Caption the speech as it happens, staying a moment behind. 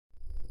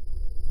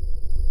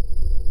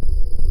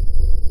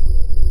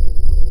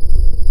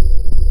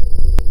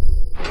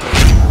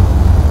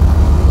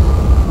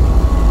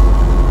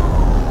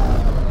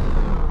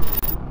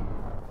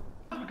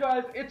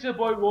it's your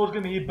boy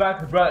RowzZz here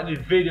back with a brand new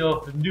video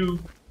of the new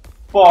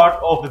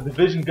part of the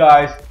division,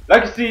 guys.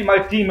 Like you see my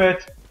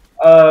teammate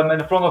in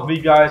the front of me,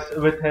 guys,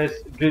 with his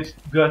glitched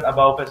gun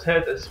above his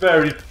head. It's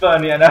very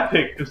funny and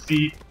epic to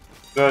see,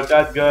 but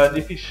that gun,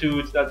 if he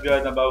shoots, that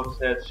gun above his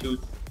head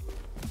shoots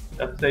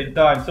at the same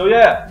time. So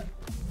yeah,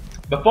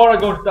 before I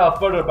go to tell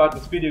further about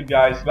this video,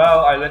 guys,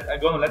 well, I'm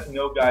gonna let you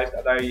know, guys,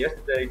 that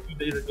yesterday, 2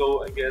 days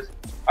ago, I guess,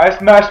 I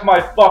smashed my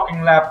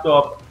fucking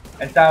laptop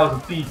in 1,000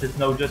 pieces.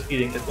 No, just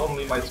kidding. It's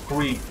only my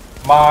screen.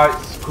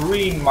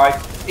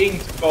 My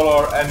ink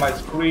color and my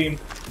screen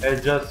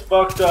is just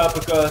fucked up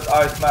because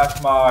I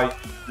smashed my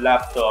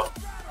laptop.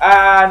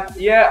 And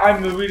yeah,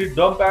 I'm a really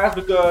dumbass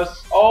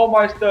because all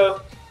my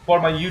stuff for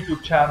my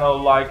YouTube channel,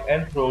 like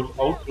intros,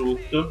 outros,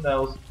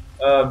 thumbnails,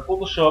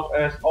 Photoshop,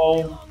 is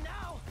all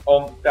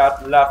on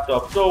that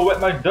laptop. So with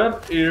my dumb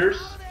ears,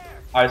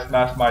 I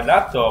smashed my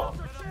laptop,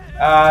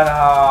 and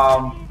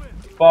I'm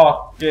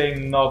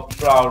fucking not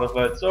proud of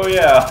it. So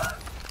yeah,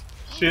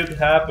 shit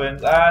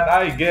happens, and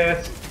I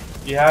guess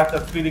you have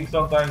that feeling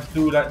sometimes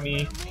too, like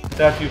me,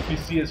 that your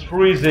PC is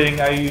freezing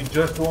and you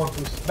just want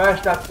to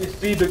smash that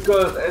PC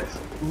because it's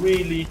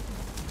really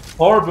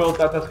horrible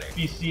that that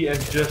PC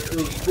is just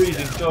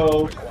freezing.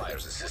 So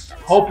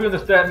hope you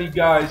understand me,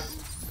 guys.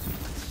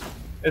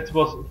 It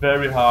was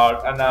very hard,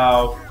 and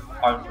now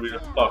I'm really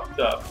fucked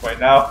up right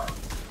now.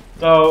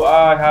 So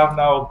I have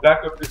now a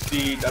backup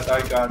PC that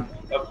I can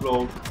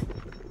upload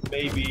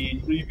maybe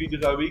 3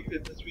 videos a week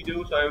in this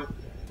video. So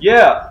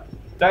yeah,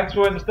 thanks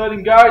for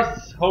understanding,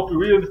 guys. Hope you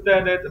really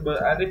understand it,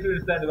 and if you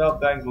understand it, well,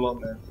 thanks a lot,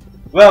 man.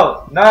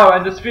 Well, now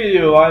in this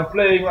video I'm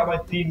playing with my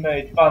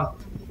teammate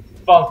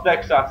Fun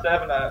Texas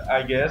 7,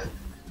 I guess.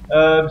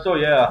 So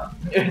yeah,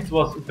 it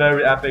was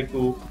very epic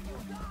to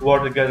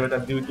work together with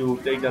that dude to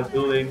take that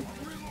building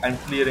and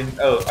clearing.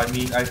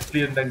 I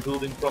cleared that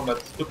building from that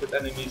stupid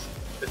enemies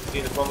that's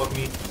in front of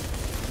me.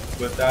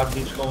 But that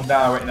dude's going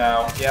down right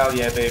now.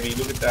 Yeah, baby,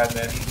 look at that,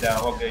 man. He's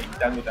down. Okay,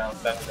 down.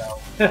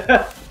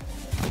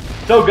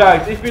 So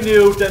guys, if you're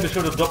new, then be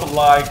sure to drop a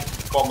like,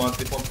 comment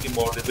if you want to see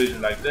more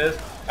division like this.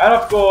 And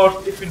of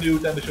course, if you're new,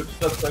 then be sure to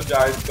subscribe,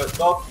 guys. But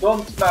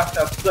don't smash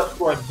that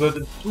subscribe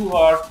button too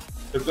hard,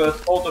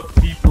 because other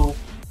people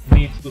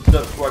need to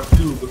subscribe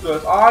too.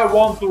 Because I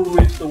want to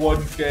reach the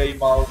 1K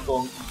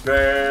milestone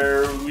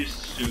very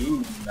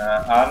soon, and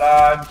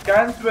I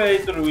can't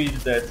wait to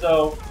reach that.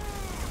 So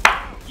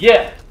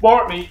yeah,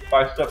 support me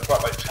by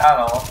subscribing my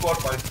channel, of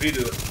course my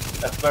videos.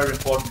 That's very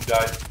important,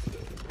 guys.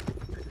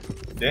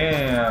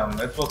 Damn,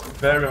 it was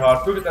very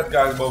hard. Look at that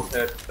guy above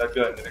head, that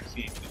gun that I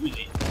see.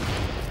 Easy.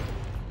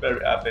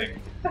 Very epic.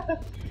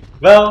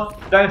 Well,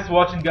 thanks for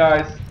watching,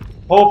 guys.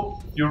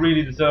 Hope you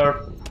really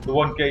deserve the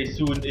 1K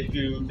soon. If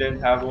you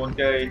didn't have the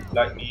 1K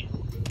like me,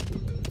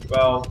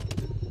 well,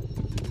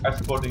 I'm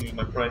supporting you,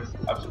 my friends.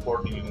 I'm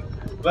supporting you.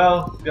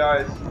 Well,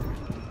 guys,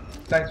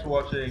 thanks for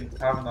watching.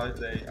 Have a nice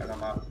day, and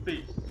I'm out.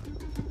 Peace.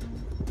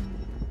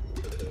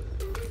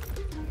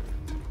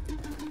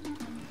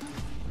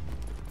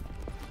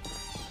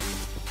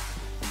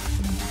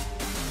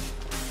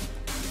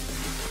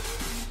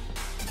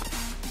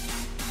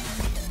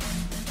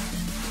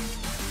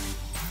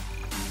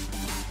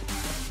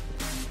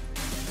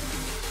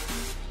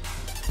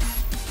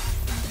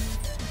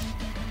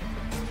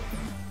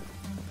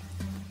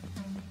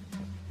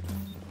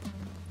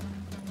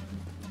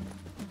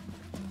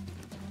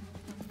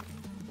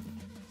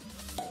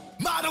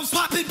 Models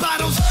popping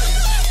bottles.